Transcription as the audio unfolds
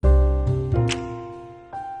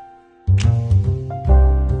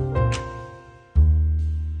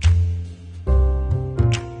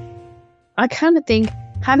I kind of think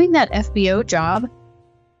having that FBO job,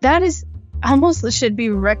 that is almost should be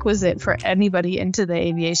requisite for anybody into the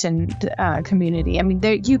aviation community. I mean,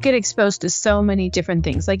 you get exposed to so many different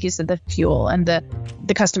things. Like you said, the fuel and the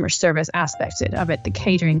customer service aspect of it, the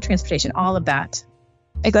catering, transportation, all of that.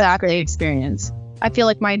 Exactly. Experience. I feel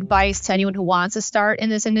like my advice to anyone who wants to start in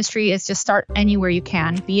this industry is just start anywhere you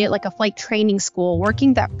can, be it like a flight training school,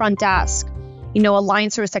 working that front desk, a line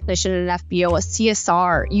service technician at an FBO, a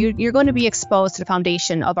CSR. You're going to be exposed to the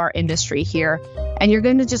foundation of our industry here, and you're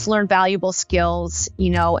going to just learn valuable skills,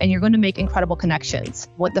 and you're going to make incredible connections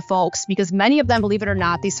with the folks, because many of them, believe it or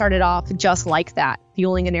not, they started off just like that,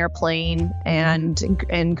 fueling an airplane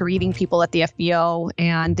and greeting people at the FBO,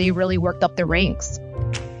 and they really worked up their ranks.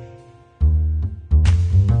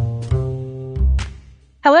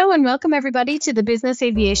 Hello and welcome everybody to the Business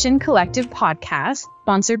Aviation Collective podcast,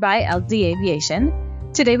 sponsored by LD Aviation.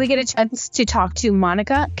 Today we get a chance to talk to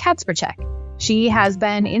Monica Kacperczyk. She has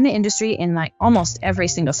been in the industry in almost every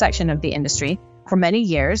single section of the industry for many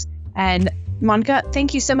years. And Monica,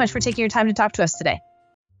 thank you so much for taking your time to talk to us today.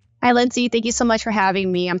 Hi, Lindsay. Thank you so much for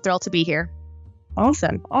having me. I'm thrilled to be here.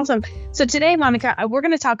 Awesome. So today, Monica, we're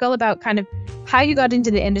going to talk all about kind of how you got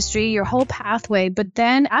into the industry, your whole pathway. But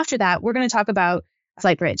then after that, we're going to talk about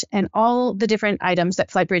FlightBridge and all the different items that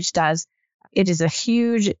FlightBridge does. It is a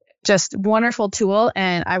huge, just wonderful tool,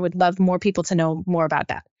 and I would love more people to know more about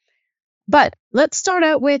that. But let's start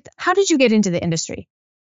out with, how did you get into the industry?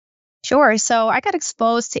 Sure. So I got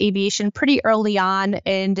exposed to aviation pretty early on,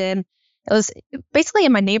 and it was basically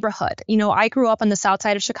in my neighborhood. I grew up on the south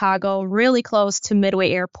side of Chicago, really close to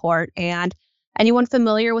Midway Airport, and anyone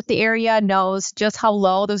familiar with the area knows just how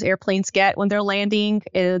low those airplanes get when they're landing.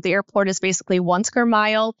 The airport is basically 1 square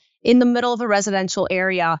mile in the middle of a residential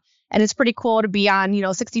area. And it's pretty cool to be on,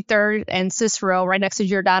 63rd and Cicero right next to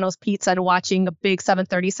Giordano's Pizza and watching a big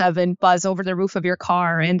 737 buzz over the roof of your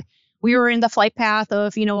car. And we were in the flight path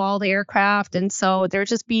of, all the aircraft. And so there'd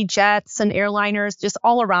just be jets and airliners just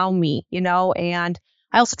all around me, and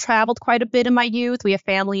I also traveled quite a bit in my youth. We have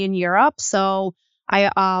family in Europe. So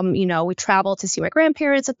we traveled to see my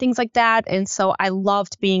grandparents and things like that. And so I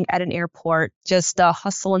loved being at an airport, just the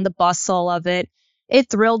hustle and the bustle of it. It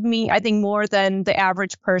thrilled me, I think, more than the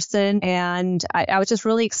average person. And I was just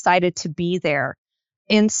really excited to be there.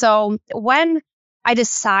 And so when I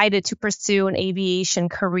decided to pursue an aviation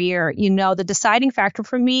career, the deciding factor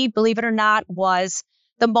for me, believe it or not, was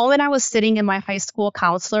the moment I was sitting in my high school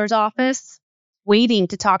counselor's office, waiting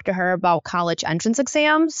to talk to her about college entrance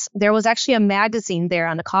exams. There was actually a magazine there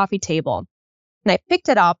on the coffee table. And I picked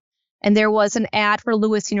it up, and there was an ad for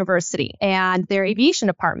Lewis University and their aviation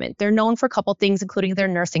department. They're known for a couple things, including their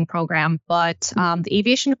nursing program, but the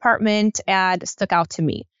aviation department ad stuck out to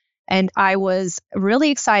me. And I was really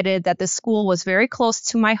excited that the school was very close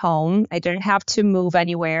to my home. I didn't have to move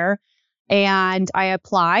anywhere. And I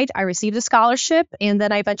applied, I received a scholarship, and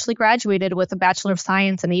then I eventually graduated with a Bachelor of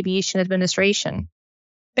Science in Aviation Administration.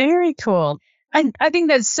 Very cool. I think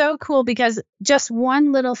that's so cool, because just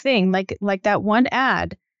one little thing, like that one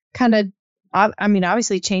ad, kind of,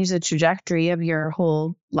 obviously changed the trajectory of your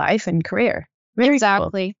whole life and career. Very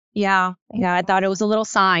exactly. Cool. Yeah. I thought it was a little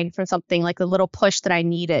sign for something, like a little push that I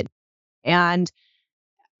needed. And,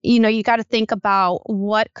 you got to think about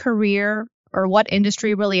what career or what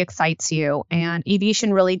industry really excites you. And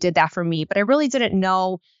aviation really did that for me. But I really didn't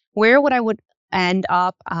know where I would end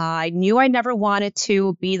up. I knew I never wanted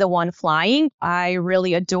to be the one flying. I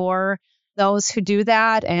really adore those who do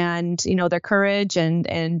that, and, their courage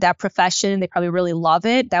and that profession. They probably really love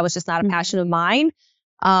it. That was just not a passion of mine.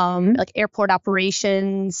 Like airport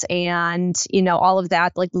operations and, all of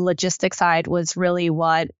that, like the logistics side was really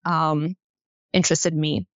what interested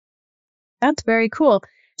me. That's very cool.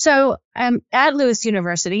 So at Lewis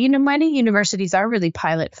University, many universities are really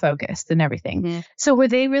pilot focused and everything. Mm-hmm. So were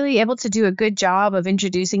they really able to do a good job of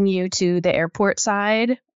introducing you to the airport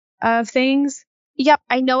side of things? Yep.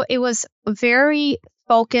 I know it was very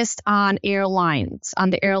focused on airlines, on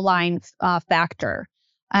the airline factor,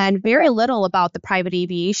 and very little about the private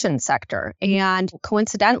aviation sector. And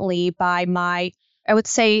coincidentally, by my, I would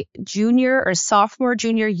say, junior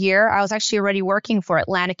year, I was actually already working for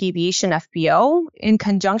Atlantic Aviation FBO in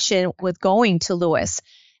conjunction with going to Lewis.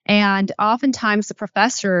 And oftentimes the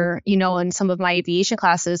professor, in some of my aviation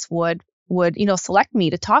classes would select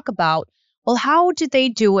me to talk about, well, how did they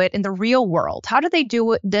do it in the real world? How did they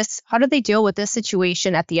do this? How did they deal with this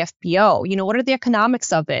situation at the FBO? What are the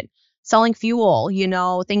economics of it? Selling fuel,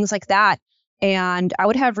 things like that. And I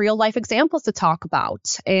would have real life examples to talk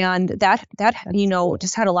about. And that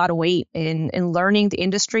just had a lot of weight in learning the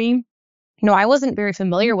industry. I wasn't very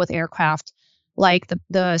familiar with aircraft like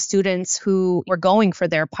the students who were going for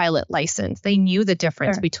their pilot license. They knew the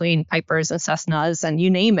difference between Pipers and Cessnas and you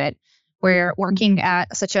name it. Where working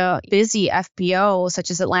at such a busy FBO,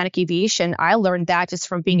 such as Atlantic Aviation, I learned that just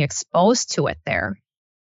from being exposed to it there.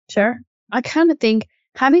 Sure. I kind of think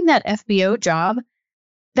having that FBO job,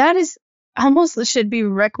 that is almost should be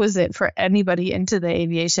requisite for anybody into the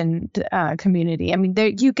aviation community. I mean,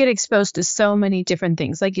 you get exposed to so many different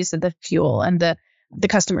things. Like you said, the fuel and the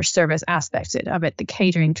customer service aspect of it, the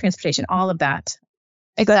catering, transportation, all of that.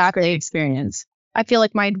 Exactly. Great experience. I feel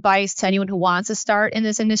like my advice to anyone who wants to start in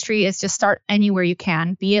this industry is just start anywhere you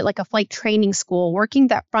can, be it like a flight training school, working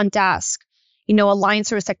that front desk, a line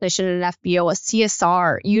service technician in an FBO, a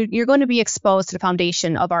CSR. You're going to be exposed to the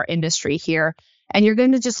foundation of our industry here. And you're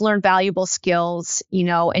going to just learn valuable skills,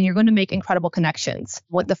 and you're going to make incredible connections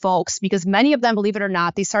with the folks, because many of them, believe it or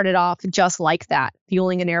not, they started off just like that,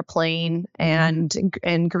 fueling an airplane and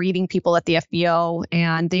greeting people at the FBO,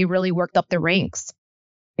 and they really worked up their ranks.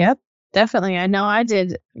 Yep. Definitely. I know I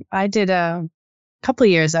did a couple of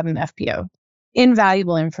years at an FBO.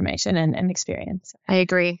 Invaluable information and experience. I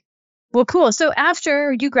agree. Well, cool. So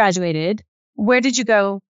after you graduated, where did you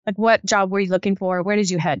go? Like, what job were you looking for? Where did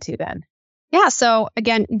you head to then? Yeah. So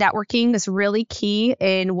again, networking is really key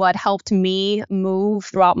in what helped me move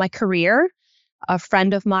throughout my career. A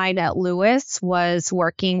friend of mine at Lewis was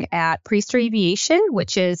working at Priester Aviation,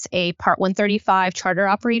 which is a Part 135 charter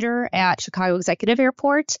operator at Chicago Executive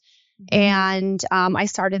Airport. And I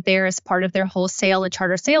started there as part of their wholesale and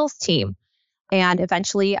charter sales team. And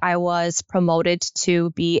eventually I was promoted to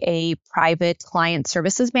be a private client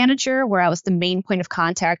services manager, where I was the main point of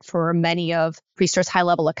contact for many of Priester's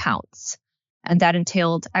high-level accounts. And that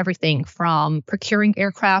entailed everything from procuring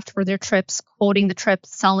aircraft for their trips, quoting the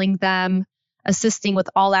trips, selling them, assisting with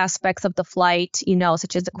all aspects of the flight,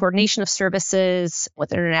 such as the coordination of services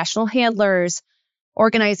with international handlers,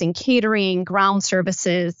 organizing catering, ground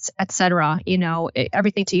services, etc.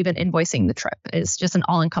 Everything to even invoicing the trip is just an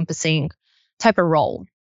all-encompassing type of role.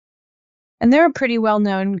 And they're a pretty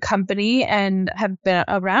well-known company and have been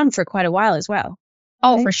around for quite a while as well.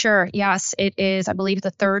 Oh, right? For sure. Yes, it is, I believe, the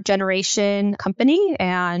third generation company,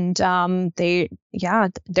 and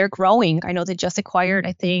they're growing. I know they just acquired,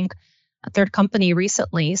 I think, a third company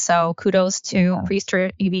recently. So kudos to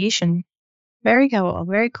Priester Aviation. Very cool.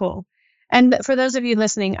 Very cool. And for those of you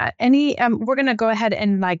listening, we're going to go ahead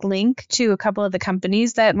and link to a couple of the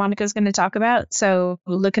companies that Monica's going to talk about. So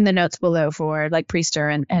look in the notes below for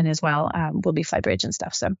Priester and as well will be FlightBridge and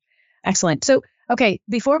stuff. So excellent. So, okay,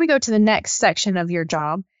 before we go to the next section of your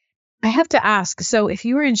job, I have to ask, so if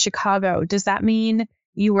you were in Chicago, does that mean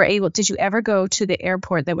did you ever go to the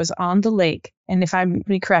airport that was on the lake? And if I'm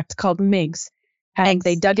correct, called Meigs, and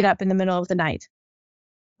they dug it up in the middle of the night?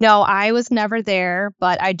 No, I was never there,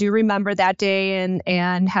 but I do remember that day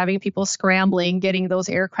and having people scrambling, getting those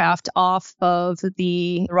aircraft off of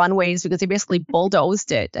the runways because they basically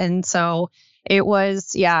bulldozed it. And so it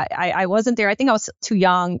was, I wasn't there. I think I was too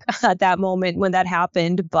young at that moment when that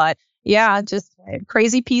happened. But yeah, just a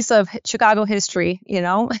crazy piece of Chicago history,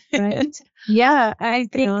 Right. Yeah, I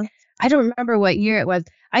think, I don't remember what year it was.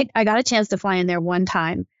 I got a chance to fly in there one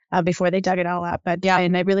time before they dug it all up. But yeah,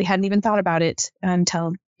 and I really hadn't even thought about it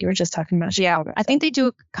until you were just talking about Chicago. Yeah, I think they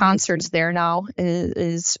do concerts there now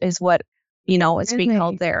is what, is being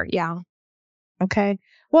held there. Yeah. Okay.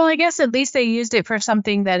 Well, I guess at least they used it for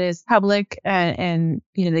something that is public and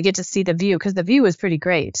they get to see the view because the view was pretty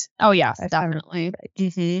great. Oh, yeah, definitely.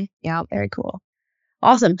 Mm-hmm. Yeah. Very cool.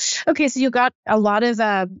 Awesome. Okay. So you got a lot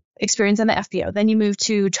of experience in the FBO. Then you moved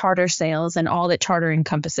to charter sales and all that charter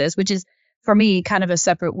encompasses, which is, for me, kind of a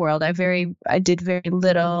separate world. I did very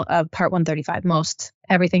little of Part 135.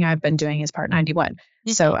 Everything I've been doing is Part 91.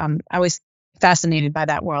 Mm-hmm. So I was fascinated by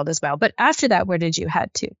that world as well. But after that, where did you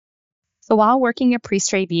head to? So while working at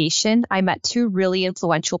Priester Aviation, I met two really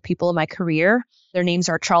influential people in my career. Their names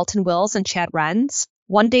are Charlton Wills and Chad Renz.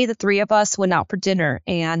 One day, the three of us went out for dinner,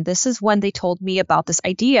 and this is when they told me about this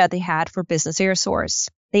idea they had for Business Air Source.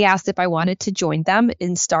 They asked if I wanted to join them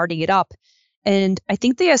in starting it up. And I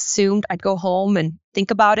think they assumed I'd go home and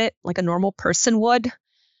think about it like a normal person would.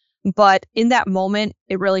 But in that moment,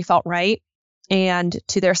 it really felt right. And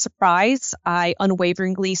to their surprise, I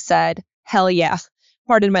unwaveringly said, hell yeah,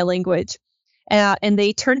 pardon my language. And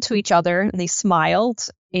they turned to each other and they smiled,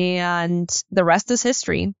 and the rest is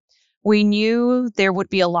history. We knew there would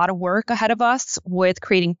be a lot of work ahead of us with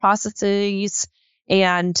creating processes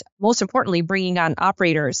and, most importantly, bringing on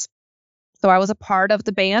operators. So I was a part of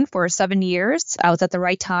the band for 7 years. I was at the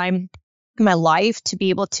right time in my life to be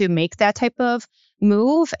able to make that type of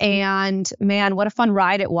move. And man, what a fun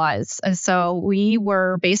ride it was. And so we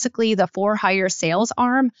were basically the for-hire sales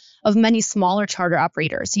arm of many smaller charter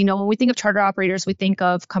operators. When we think of charter operators, we think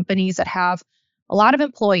of companies that have a lot of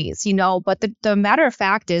employees, but the matter of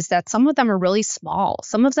fact is that some of them are really small.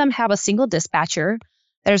 Some of them have a single dispatcher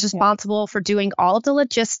that is responsible for doing all of the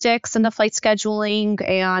logistics and the flight scheduling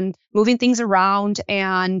and moving things around.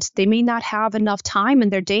 And they may not have enough time in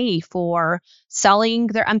their day for selling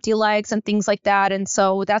their empty legs and things like that. And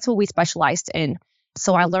so that's what we specialized in.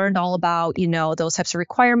 So I learned all about, those types of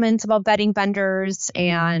requirements about vetting vendors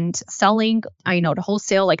and selling, to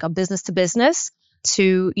wholesale, like a business to business,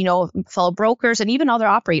 to, fellow brokers and even other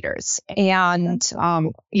operators, and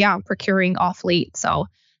procuring off fleet. So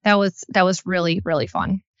that was really, really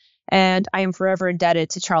fun. And I am forever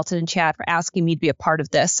indebted to Charlton and Chad for asking me to be a part of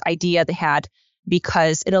this idea they had,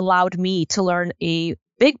 because it allowed me to learn a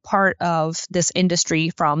big part of this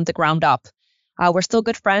industry from the ground up. We're still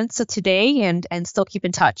good friends today and still keep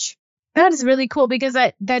in touch. That is really cool, because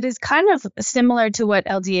that is kind of similar to what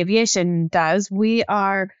LD Aviation does. We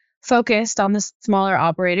are focused on the smaller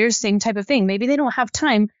operators, same type of thing. Maybe they don't have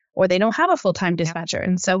time or they don't have a full-time dispatcher. Yeah.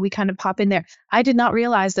 And so we kind of pop in there. I did not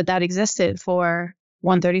realize that existed for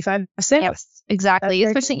 135 sales. Yes, exactly.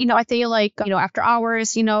 Especially, I feel like, after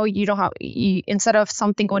hours, you don't have, instead of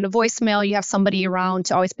something going to voicemail, you have somebody around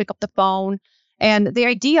to always pick up the phone. And the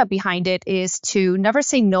idea behind it is to never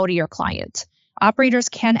say no to your client. Operators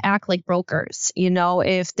can act like brokers,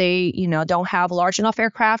 if they, don't have large enough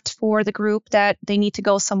aircraft for the group that they need to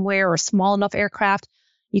go somewhere, or small enough aircraft,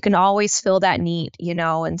 you can always fill that need,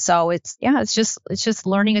 and so it's just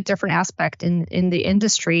learning a different aspect in the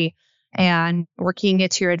industry and working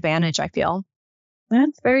it to your advantage, I feel.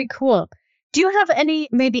 That's very cool. Do you have any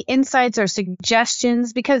maybe insights or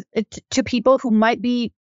suggestions to people who might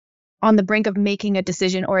be on the brink of making a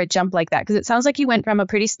decision or a jump like that? Because it sounds like you went from a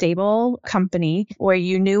pretty stable company where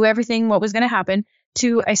you knew everything, what was going to happen,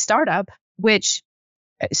 to a startup, which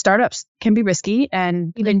startups can be risky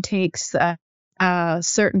and even takes a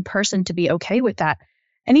certain person to be okay with that.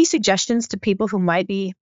 Any suggestions to people who might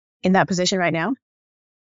be in that position right now?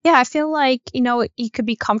 Yeah, I feel like, you could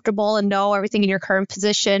be comfortable and know everything in your current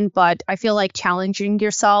position, but I feel like challenging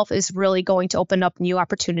yourself is really going to open up new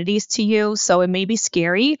opportunities to you. So it may be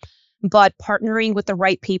scary, but partnering with the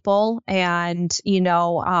right people and,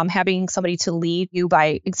 having somebody to lead you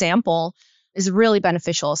by example is really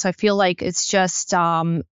beneficial. So I feel like it's just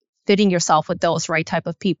fitting yourself with those right type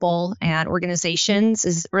of people and organizations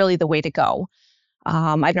is really the way to go.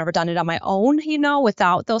 I've never done it on my own,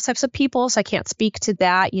 without those types of people. So I can't speak to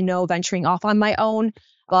that, venturing off on my own,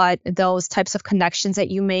 but those types of connections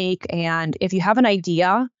that you make. And if you have an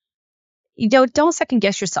idea, don't second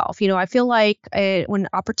guess yourself. I feel like when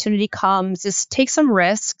opportunity comes, just take some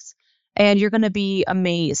risks and you're going to be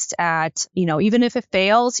amazed at, even if it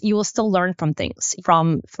fails, you will still learn from things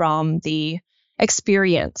from the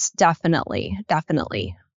experience. Definitely.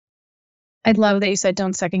 I love that you said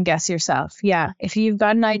don't second guess yourself. Yeah. If you've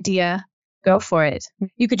got an idea, go for it.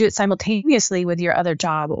 You could do it simultaneously with your other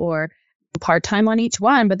job or part-time on each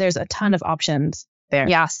one, but there's a ton of options there.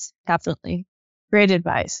 Yes, definitely. Great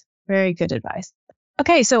advice. Very good advice.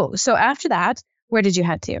 Okay. So after that, where did you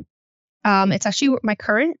head to? It's actually my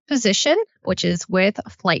current position, which is with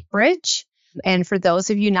FlightBridge. And for those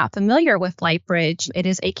of you not familiar with FlightBridge, it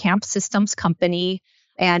is a camp systems company.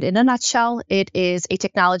 And in a nutshell, it is a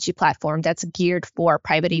technology platform that's geared for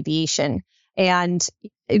private aviation. And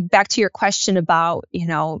back to your question about,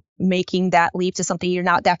 making that leap to something you're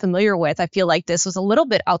not that familiar with, I feel like this was a little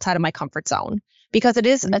bit outside of my comfort zone because it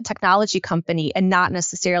is a technology company and not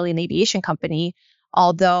necessarily an aviation company.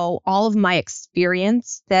 Although all of my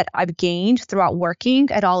experience that I've gained throughout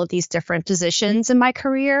working at all of these different positions in my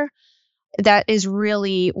career, that is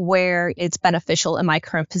really where it's beneficial in my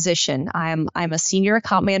current position. I'm a senior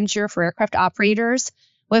account manager for aircraft operators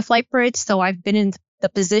with FlightBridge. So I've been in the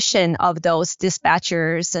position of those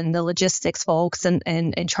dispatchers and the logistics folks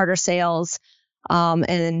and charter sales.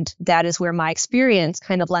 And that is where my experience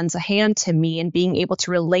kind of lends a hand to me in being able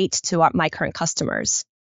to relate to my current customers.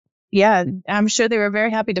 Yeah, I'm sure they were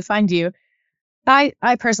very happy to find you. I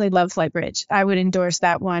personally love FlightBridge. I would endorse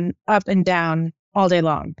that one up and down all day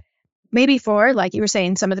long. Maybe for, like you were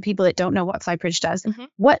saying, some of the people that don't know what FlightBridge does,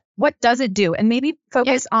 what does it do? And maybe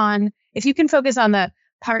focus on, if you can focus on the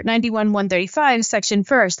Part 91, 135 section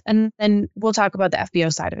first, and then we'll talk about the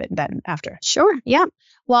FBO side of it then after. Sure. Yeah.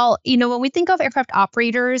 Well, when we think of aircraft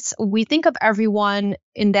operators, we think of everyone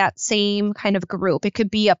in that same kind of group. It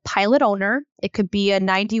could be a pilot owner. It could be a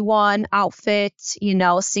 91 outfit,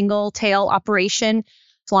 single tail operation.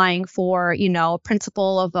 flying for, a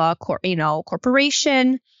principal of a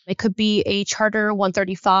corporation. It could be a charter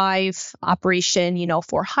 135 operation,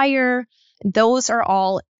 for hire. Those are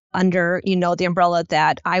all under, the umbrella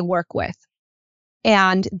that I work with.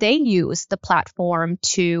 And they use the platform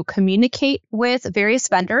to communicate with various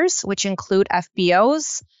vendors, which include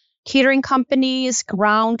FBOs, catering companies,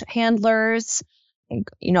 ground handlers,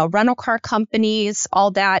 rental car companies,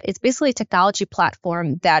 all that. It's basically a technology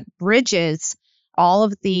platform that bridges all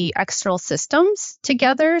of the external systems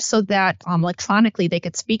together so that electronically they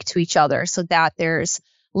could speak to each other so that there's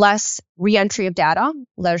less reentry of data,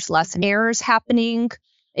 there's less errors happening.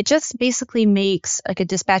 It just basically makes like a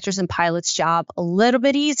dispatcher's and pilot's job a little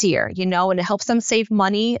bit easier, and it helps them save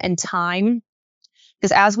money and time.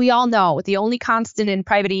 Because as we all know, the only constant in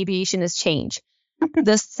private aviation is change.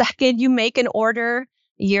 The second you make an order,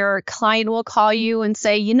 your client will call you and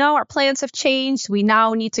say, our plans have changed. We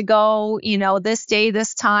now need to go, this day,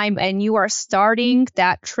 this time, and you are starting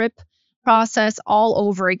that trip process all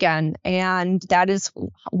over again. And that is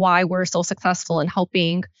why we're so successful in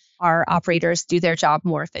helping our operators do their job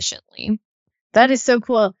more efficiently. That is so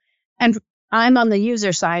cool. And I'm on the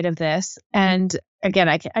user side of this. And again,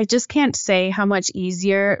 I just can't say how much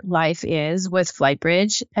easier life is with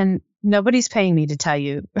FlightBridge. And nobody's paying me to tell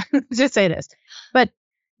you to say this. But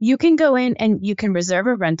you can go in and you can reserve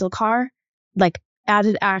a rental car, like at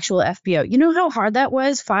an actual FBO. You know how hard that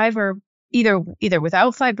was either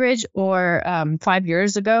without FlightBridge or 5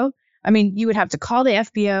 years ago? I mean, you would have to call the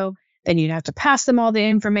FBO. Then you'd have to pass them all the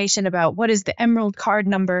information about what is the Emerald card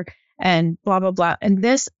number and blah, blah, blah. And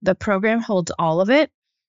the program holds all of it.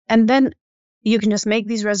 And then you can just make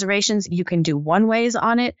these reservations. You can do one ways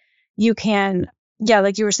on it. You can,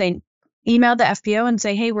 like you were saying, email the FBO and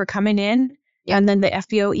say, hey, we're coming in. And then the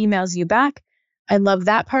FBO emails you back. I love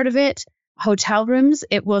that part of it. Hotel rooms,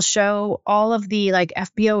 it will show all of the like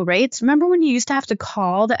FBO rates. Remember when you used to have to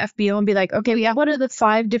call the FBO and be like, okay, what are the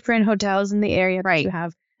 5 different hotels in the area that you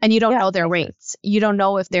have? And you don't know their rates. You don't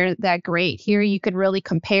know if they're that great. Here, you could really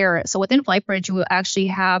compare it. So within FlightBridge, you will actually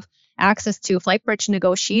have access to FlightBridge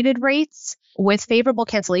negotiated rates with favorable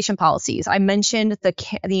cancellation policies. I mentioned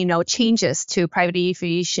the changes to private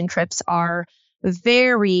aviation trips are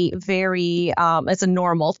very, very as a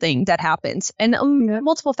normal thing that happens. And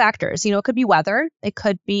multiple factors. It could be weather. It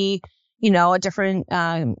could be, a different,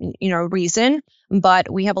 reason.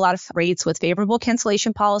 But we have a lot of rates with favorable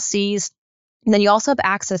cancellation policies. And then you also have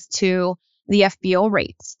access to the FBO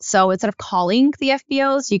rates. So instead of calling the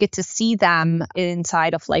FBOs, you get to see them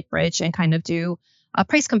inside of FlightBridge and kind of do a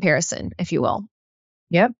price comparison, if you will.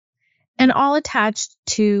 Yep. And all attached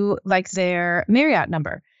to like their Marriott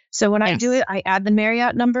number. So when I do it, I add the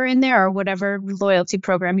Marriott number in there or whatever loyalty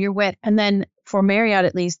program you're with. And then for Marriott,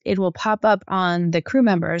 at least, it will pop up on the crew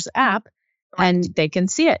members app and they can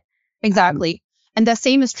see it. Exactly. And the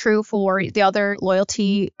same is true for the other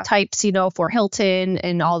loyalty types, for Hilton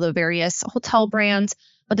and all the various hotel brands.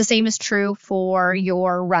 But the same is true for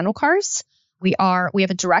your rental cars. We have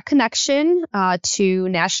a direct connection to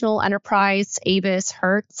National Enterprise, Avis,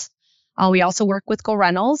 Hertz. We also work with Go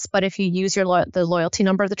Rentals, but if you use the loyalty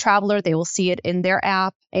number of the traveler, they will see it in their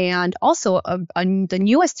app. And also the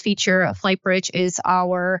newest feature of FlightBridge is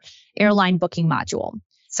our airline booking module.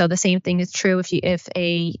 So the same thing is true if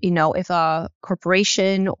a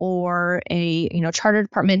corporation or a charter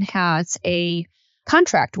department has a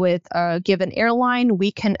contract with a given airline,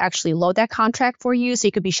 we can actually load that contract for you. So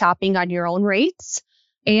you could be shopping on your own rates,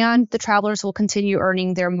 and the travelers will continue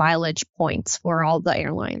earning their mileage points for all the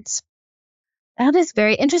airlines. That is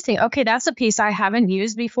very interesting. Okay, that's a piece I haven't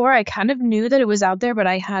used before. I kind of knew that it was out there, but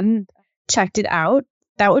I hadn't checked it out.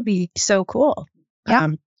 That would be so cool. Yeah.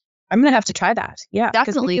 I'm going to have to try that. Yeah,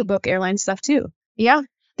 definitely. We book airline stuff too. Yeah.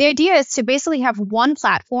 The idea is to basically have one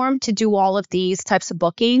platform to do all of these types of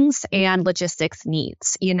bookings and logistics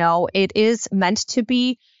needs. It is meant to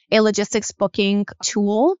be a logistics booking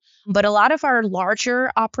tool, but a lot of our larger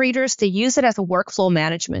operators, they use it as a workflow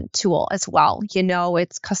management tool as well.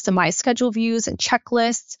 It's customized schedule views and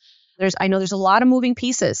checklists. I know there's a lot of moving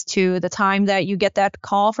pieces to the time that you get that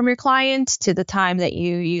call from your client, to the time that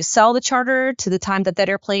you sell the charter, to the time that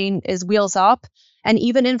airplane is wheels up, and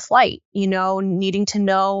even in flight, needing to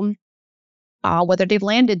know whether they've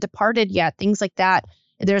landed, departed yet, things like that.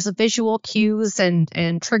 There's a visual cues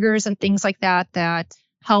and triggers and things like that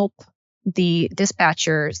help the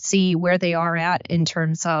dispatcher see where they are at in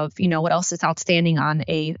terms of, what else is outstanding on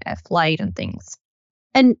a flight and things.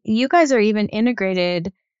 And you guys are even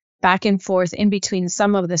integrated back and forth in between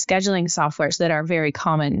some of the scheduling softwares that are very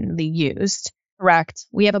commonly used. Correct.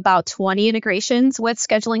 We have about 20 integrations with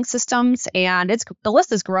scheduling systems, and the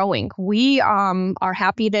list is growing. We are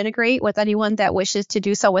happy to integrate with anyone that wishes to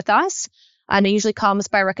do so with us. And it usually comes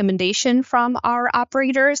by recommendation from our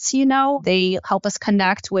operators. They help us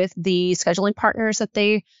connect with the scheduling partners that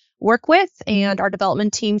they work with, and our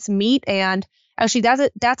development teams meet. And actually,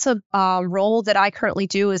 that's a role that I currently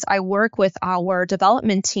do. Is I work with our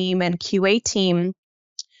development team and QA team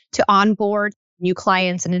to onboard new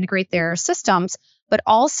clients and integrate their systems, but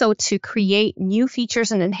also to create new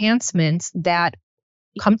features and enhancements that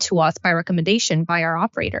come to us by recommendation by our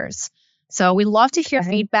operators. So we love to hear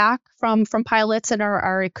feedback from pilots and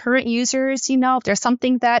our current users. If there's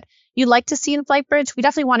something that you'd like to see in FlightBridge, we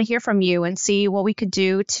definitely want to hear from you and see what we could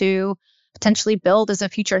do to potentially build as a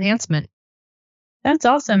future enhancement. That's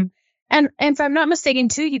awesome. And if I'm not mistaken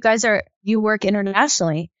too, you work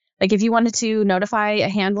internationally. Like if you wanted to notify a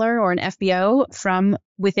handler or an FBO from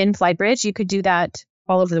within FlightBridge, you could do that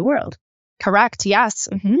all over the world. Correct. Yes.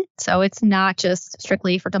 Mm-hmm. So it's not just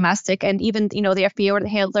strictly for domestic. And even, the FBO or the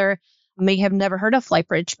handler may have never heard of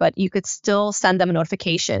FlightBridge, but you could still send them a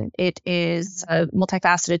notification. It is a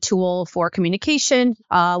multifaceted tool for communication.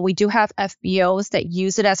 We do have FBOs that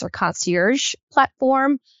use it as our concierge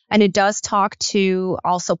platform, and it does talk to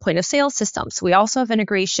also point of sale systems. We also have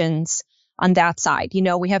integrations on that side.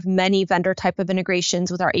 We have many vendor type of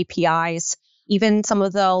integrations with our APIs. Even some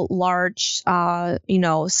of the large,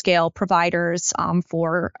 scale providers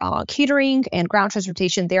for catering and ground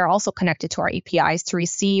transportation, they are also connected to our APIs to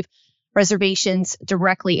receive reservations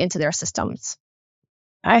directly into their systems.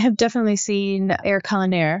 I have definitely seen Air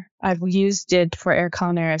Culinaire. I've used it for Air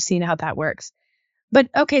Culinaire. I've seen how that works. But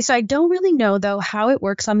okay, so I don't really know though how it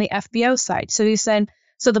works on the FBO side. So you said,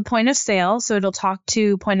 so the point of sale, so it'll talk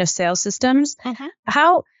to point of sale systems.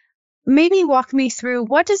 Maybe walk me through,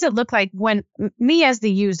 what does it look like when me as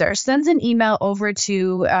the user sends an email over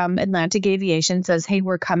to Atlantic Aviation, says, hey,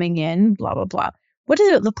 we're coming in, blah, blah, blah. What does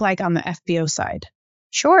it look like on the FBO side?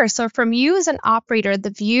 Sure. So from you as an operator, the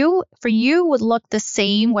view for you would look the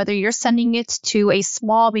same, whether you're sending it to a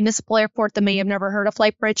small municipal airport that may have never heard of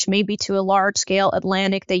FlightBridge, maybe to a large scale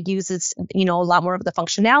Atlantic that uses, a lot more of the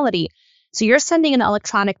functionality. So you're sending an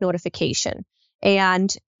electronic notification,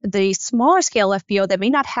 and the smaller scale FBO that may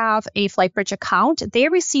not have a FlightBridge account, they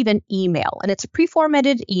receive an email, and it's a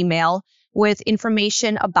pre-formatted email with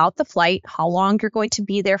information about the flight, how long you're going to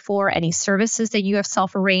be there for, any services that you have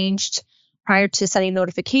self-arranged prior to sending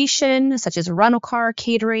notification, such as a rental car,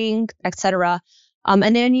 catering, etc.,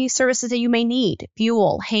 and any services that you may need,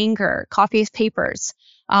 fuel, hangar, copies, papers.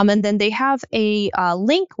 And then they have a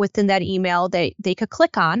link within that email that they could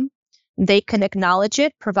click on. They can acknowledge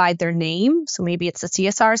it, provide their name. So maybe it's the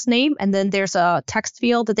CSR's name. And then there's a text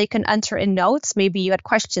field that they can enter in notes. Maybe you had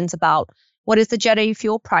questions about what is the Jet A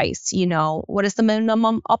fuel price? What is the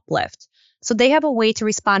minimum uplift? So they have a way to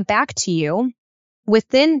respond back to you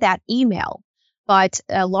within that email. But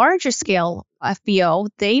a larger scale FBO,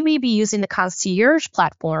 they may be using the concierge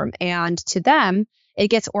platform, and to them, it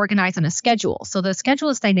gets organized on a schedule. So the schedule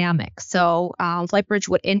is dynamic. So FlightBridge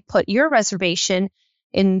would input your reservation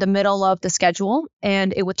in the middle of the schedule,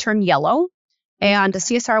 and it would turn yellow. And the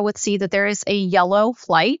CSR would see that there is a yellow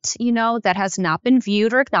flight, that has not been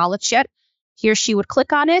viewed or acknowledged yet. He or she would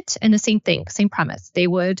click on it, and the same thing, same premise. They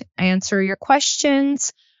would answer your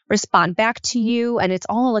questions, respond back to you, and it's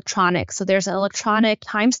all electronic. So there's an electronic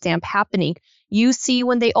timestamp happening. You see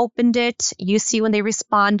when they opened it, you see when they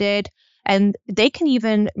responded, and they can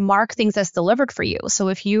even mark things as delivered for you. So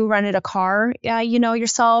if you rented a car,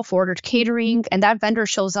 yourself, ordered catering, and that vendor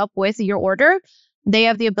shows up with your order, they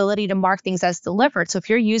have the ability to mark things as delivered. So if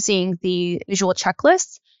you're using the visual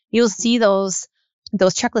checklists, you'll see those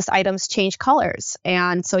checklist items change colors.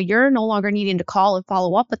 And so you're no longer needing to call and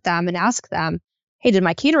follow up with them and ask them, hey, did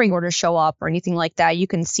my catering order show up or anything like that? You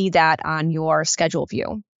can see that on your schedule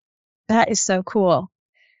view. That is so cool.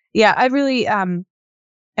 Yeah, I really, and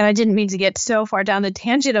I didn't mean to get so far down the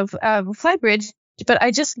tangent of FlightBridge, but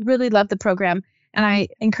I just really love the program. And I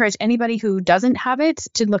encourage anybody who doesn't have it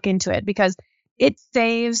to look into it, because it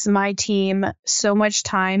saves my team so much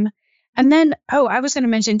time. And then, I was going to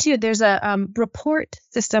mention too, there's a reporting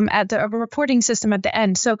system at the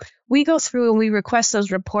end. So we go through and we request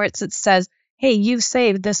those reports that says, hey, you've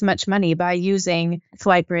saved this much money by using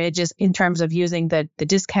FlightBridge in terms of using the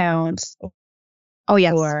discounts. Oh,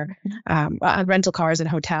 yes. Or rental cars and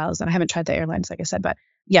hotels. And I haven't tried the airlines, like I said, but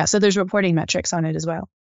yeah, so there's reporting metrics on it as well.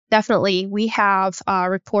 Definitely. We have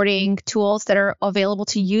reporting tools that are available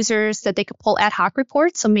to users that they could pull ad hoc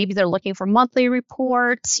reports. So maybe they're looking for monthly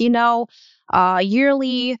reports,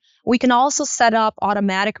 yearly. We can also set up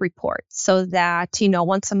automatic reports so that,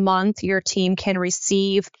 once a month, your team can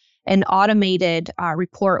receive an automated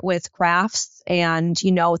report with graphs and,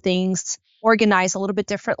 things organized a little bit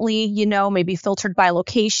differently, maybe filtered by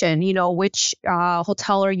location, which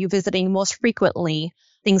hotel are you visiting most frequently?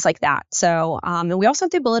 Things like that. So, and we also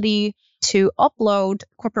have the ability to upload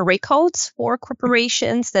corporate rate codes for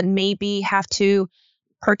corporations that maybe have to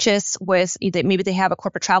purchase with either, maybe they have a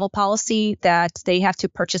corporate travel policy that they have to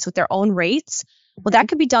purchase with their own rates. Well, that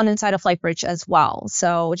could be done inside of FlightBridge as well.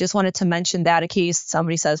 So just wanted to mention that in case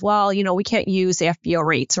somebody says, well, we can't use the FBO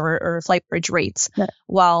rates or FlightBridge rates. Yeah.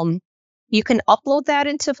 Well, you can upload that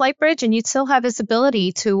into FlightBridge and you'd still have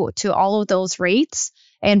visibility to all of those rates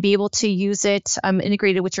and be able to use it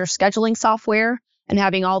integrated with your scheduling software and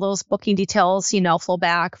having all those booking details, flow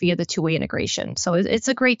back via the two-way integration. So it's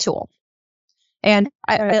a great tool. And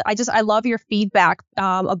I love your feedback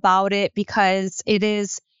about it because it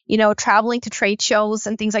is, traveling to trade shows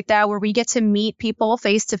and things like that where we get to meet people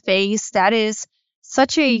face to face. That is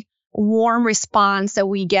such a warm response that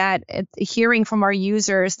we get hearing from our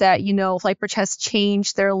users that, FlightBridge has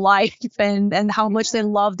changed their life and how much they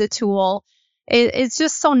love the tool. It's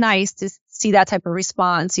just so nice to see that type of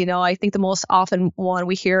response. I think the most often one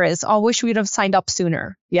we hear is, oh, wish we'd have signed up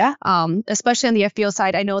sooner. Yeah. Especially on the FBO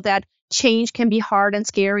side. I know that change can be hard and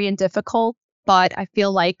scary and difficult, but I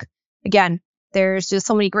feel like, again, there's just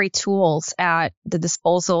so many great tools at the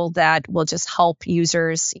disposal that will just help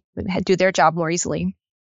users do their job more easily.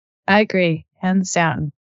 I agree. Hands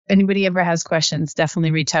down. If anybody ever has questions,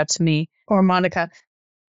 definitely reach out to me or Monica.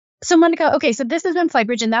 So Monica, okay, so this is on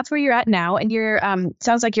FlightBridge and that's where you're at now. And you're,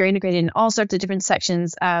 sounds like you're integrated in all sorts of different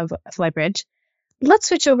sections of FlightBridge. Let's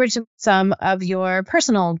switch over to some of your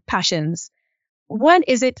personal passions. What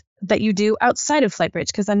is it that you do outside of FlightBridge?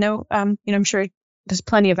 Because I know, I'm sure there's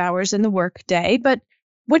plenty of hours in the work day, but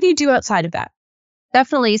what do you do outside of that?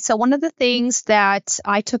 Definitely. So one of the things that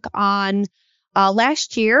I took on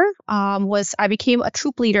last year was I became a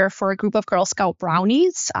troop leader for a group of Girl Scout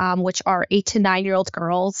brownies, which are 8 to 9-year-old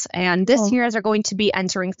girls. And this year they're going to be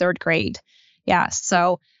entering 3rd grade. Yeah.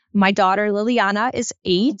 So my daughter Liliana is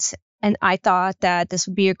 8, and I thought that this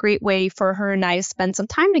would be a great way for her and I to spend some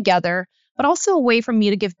time together, but also a way for me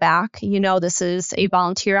to give back. This is a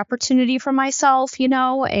volunteer opportunity for myself,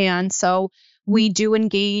 and so we do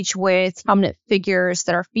engage with prominent figures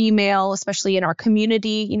that are female, especially in our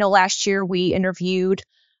community. Last year we interviewed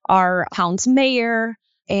our town's mayor.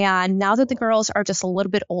 And now that the girls are just a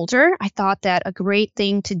little bit older, I thought that a great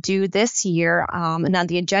thing to do this year, and on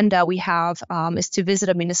the agenda we have, is to visit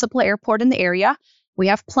a municipal airport in the area. We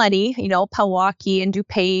have plenty, Pewaukee and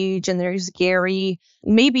DuPage, and there's Gary,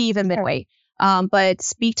 maybe even Midway. But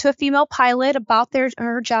speak to a female pilot about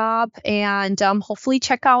her job and hopefully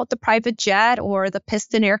check out the private jet or the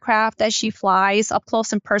piston aircraft that she flies up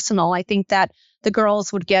close and personal. I think that the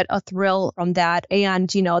girls would get a thrill from that and,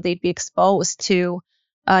 they'd be exposed to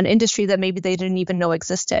an industry that maybe they didn't even know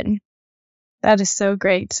existed. That is so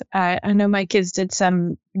great. I know my kids did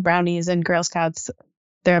some brownies and Girl Scouts.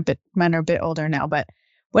 Mine are a bit older now, but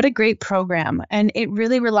what a great program. And it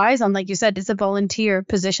really relies on, like you said, it's a volunteer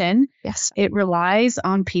position. Yes. It relies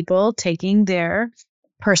on people taking their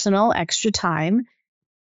personal extra time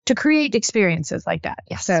to create experiences like that.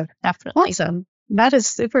 Yes, so definitely. Awesome. That is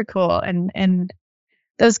super cool. And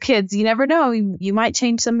those kids, you never know, you might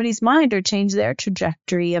change somebody's mind or change their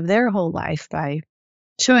trajectory of their whole life by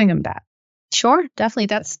showing them that. Sure, definitely.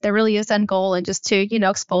 That really is end goal, and just to,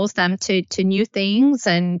 expose them to new things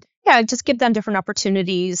and just give them different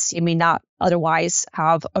opportunities you may not otherwise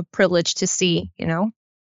have a privilege to see,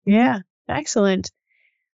 Yeah, excellent.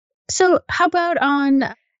 So how about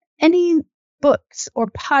on any books or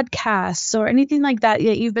podcasts or anything like that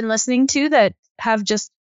you've been listening to that have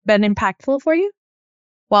just been impactful for you?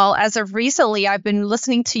 Well, as of recently, I've been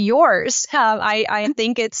listening to yours. I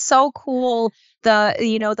think it's so cool,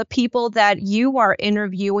 the people that you are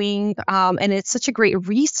interviewing, and it's such a great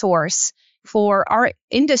resource for our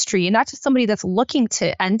industry, and not just somebody that's looking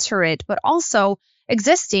to enter it, but also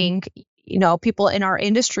existing, people in our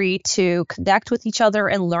industry to connect with each other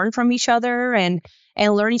and learn from each other and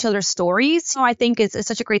learn each other's stories. So I think it's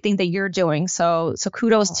such a great thing that you're doing. So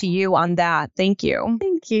kudos to you on that. Thank you.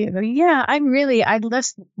 Thank you. Yeah, I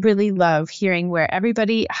just really love hearing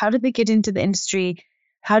how did they get into the industry?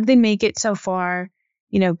 How did they make it so far?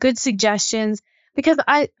 Good suggestions. Because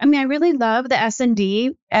I really love the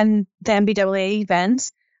S&D and the MBAA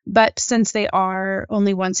events, But since they are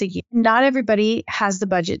only once a year, not everybody has the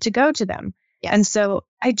budget to go to them. Yes. And so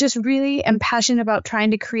I just really am passionate about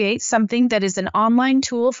trying to create something that is an online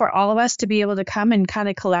tool for all of us to be able to come and kind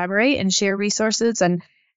of collaborate and share resources and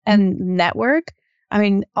network. I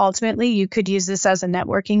mean, ultimately, you could use this as a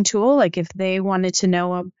networking tool. Like if they wanted to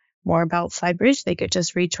know more about FlightBridge, they could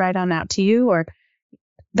just reach right on out to you, or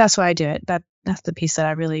that's why I do it. That's the piece that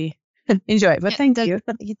I really enjoy. But thank you.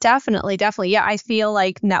 Definitely. Yeah, I feel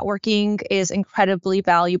like networking is incredibly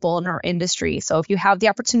valuable in our industry. So if you have the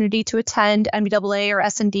opportunity to attend NBAA or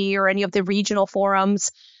S&D or any of the regional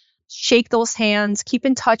forums, shake those hands, keep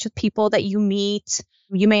in touch with people that you meet.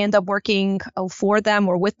 You may end up working for them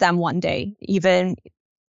or with them one day, even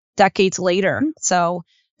decades later. So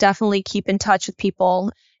definitely keep in touch with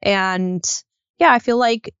people. And yeah, I feel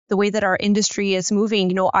like the way that our industry is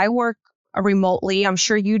moving, I work remotely. I'm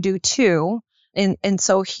sure you do too. And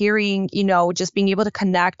so hearing, just being able to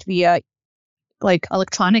connect via like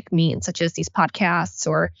electronic means such as these podcasts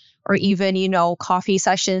or even, coffee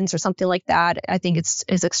sessions or something like that, I think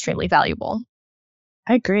is extremely valuable.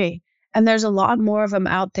 I agree. And there's a lot more of them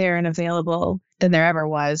out there and available than there ever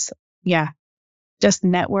was. Yeah. Just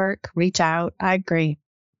network, reach out. I agree.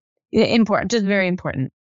 Important, just very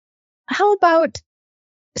important. How about,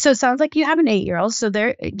 so it sounds like you have an 8-year-old, so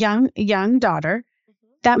they're young daughter.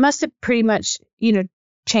 That must have pretty much,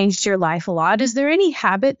 changed your life a lot. Is there any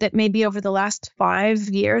habit that maybe over the last 5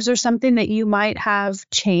 years or something that you might have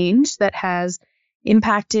changed that has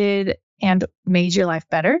impacted and made your life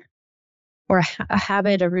better? Or a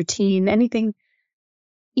habit, a routine, anything?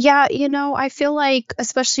 Yeah, I feel like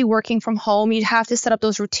especially working from home, you have to set up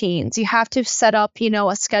those routines. You have to set up,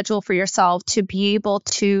 a schedule for yourself to be able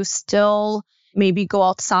to still maybe go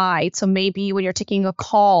outside. So maybe when you're taking a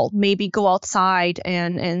call, maybe go outside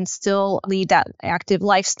and still lead that active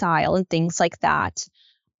lifestyle and things like that.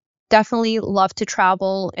 Definitely love to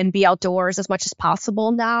travel and be outdoors as much as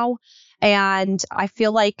possible now. And I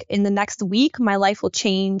feel like in the next week, my life will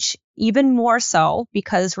change even more so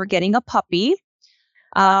because we're getting a puppy.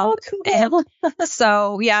 Cool.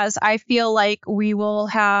 So yes, I feel like we will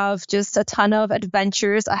have just a ton of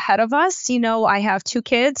adventures ahead of us. I have 2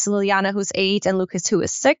 kids, Liliana, who's 8, and Lucas, who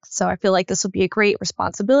is 6. So I feel like this will be a great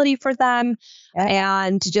responsibility for them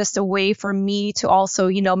and just a way for me to also,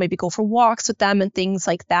 maybe go for walks with them and things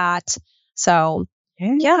like that. So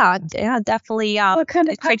yeah, definitely. What kind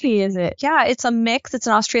of puppy is it? Yeah, it's a mix. It's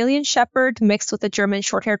an Australian Shepherd mixed with a German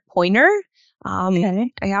short-haired pointer.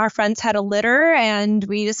 Our friends had a litter and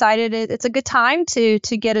we decided it's a good time to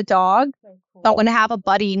get a dog. So I'm going to have a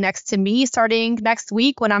buddy next to me starting next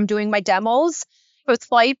week when I'm doing my demos with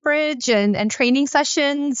FlightBridge and training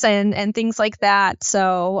sessions and things like that.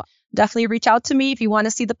 So definitely reach out to me if you want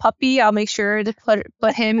to see the puppy. I'll make sure to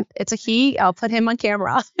put him, it's a he, I'll put him on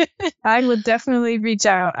camera. I would definitely reach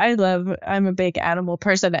out. I'm a big animal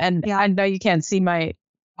person, and I know you can't see my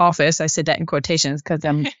office. I said that in quotations because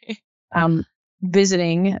I'm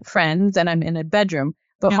visiting friends and I'm in a bedroom,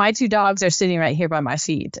 but my 2 dogs are sitting right here by my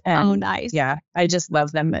feet. And oh, nice. Yeah, I just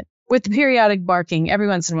love them. With the periodic barking every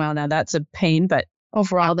once in a while now, that's a pain, but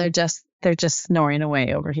overall they're just snoring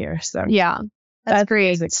away over here. So yeah, that's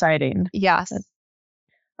great. It's exciting. Yes.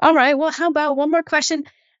 All right. Well, how about one more question?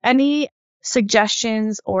 Any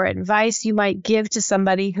suggestions or advice you might give to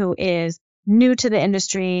somebody who is new to the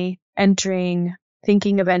industry,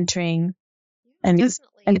 thinking of entering, and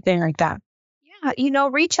anything like that? Yeah,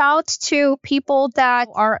 reach out to people that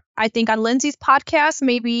are, I think on Lindsay's podcast,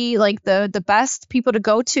 maybe like the best people to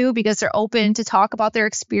go to because they're open to talk about their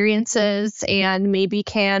experiences and maybe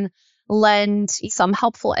can lend some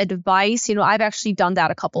helpful advice. I've actually done that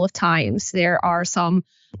a couple of times. There are some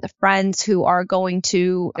friends who are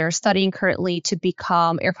they're studying currently to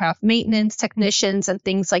become aircraft maintenance technicians and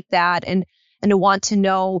things like that, and want to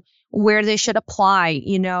know where they should apply,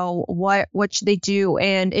 what should they do.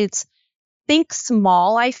 And think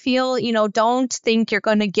small, I feel, don't think you're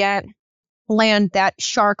going to land that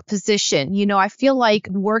shark position. I feel like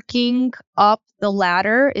working up the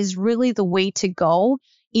ladder is really the way to go,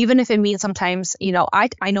 even if it means sometimes,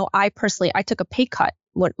 I know I personally, I took a pay cut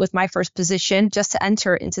with my first position just to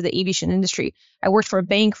enter into the aviation industry. I worked for a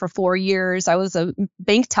bank for 4 years. I was a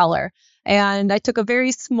bank teller and I took a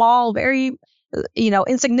very small, very,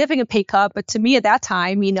 insignificant pay cut. But to me at that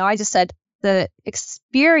time, I just said, the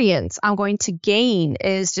experience I'm going to gain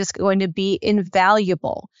is just going to be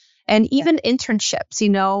invaluable. And even internships,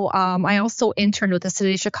 I also interned with the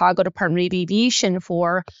City of Chicago Department of Aviation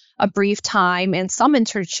for a brief time, and some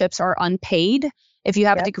internships are unpaid. If you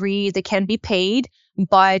have a degree, they can be paid.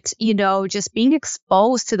 But, just being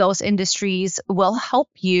exposed to those industries will help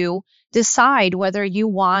you decide whether you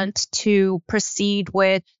want to proceed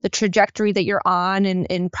with the trajectory that you're on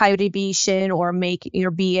in private aviation or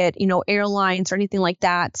be it, airlines or anything like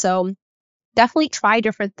that. So definitely try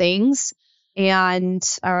different things and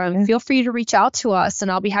feel free to reach out to us,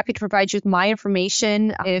 and I'll be happy to provide you with my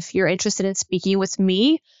information if you're interested in speaking with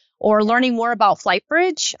me or learning more about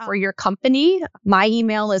FlightBridge for your company. My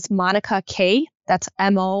email is Monica K. That's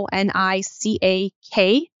MONICAK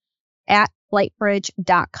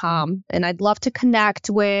 @flightbridge.com. And I'd love to connect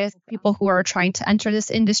with people who are trying to enter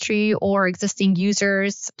this industry or existing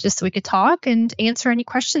users just so we could talk and answer any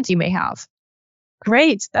questions you may have.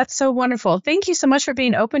 Great. That's so wonderful. Thank you so much for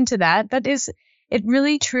being open to that. It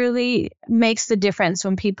really, truly makes the difference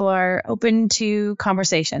when people are open to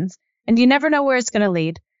conversations. And you never know where it's going to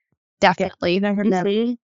lead. Definitely. You never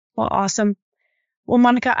know. Well, awesome. Well,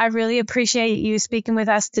 Monica, I really appreciate you speaking with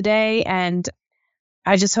us today. And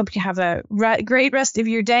I just hope you have a great rest of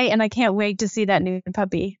your day. And I can't wait to see that new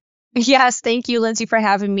puppy. Yes. Thank you, Lindsay, for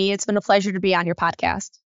having me. It's been a pleasure to be on your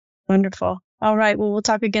podcast. Wonderful. All right. Well, we'll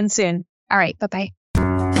talk again soon. All right. Bye-bye.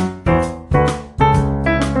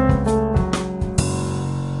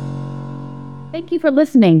 Thank you for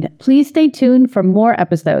listening. Please stay tuned for more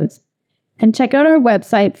episodes and check out our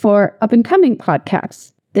website for up-and-coming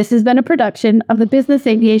podcasts. This has been a production of the Business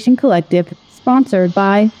Aviation Collective, sponsored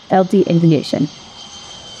by LD Aviation.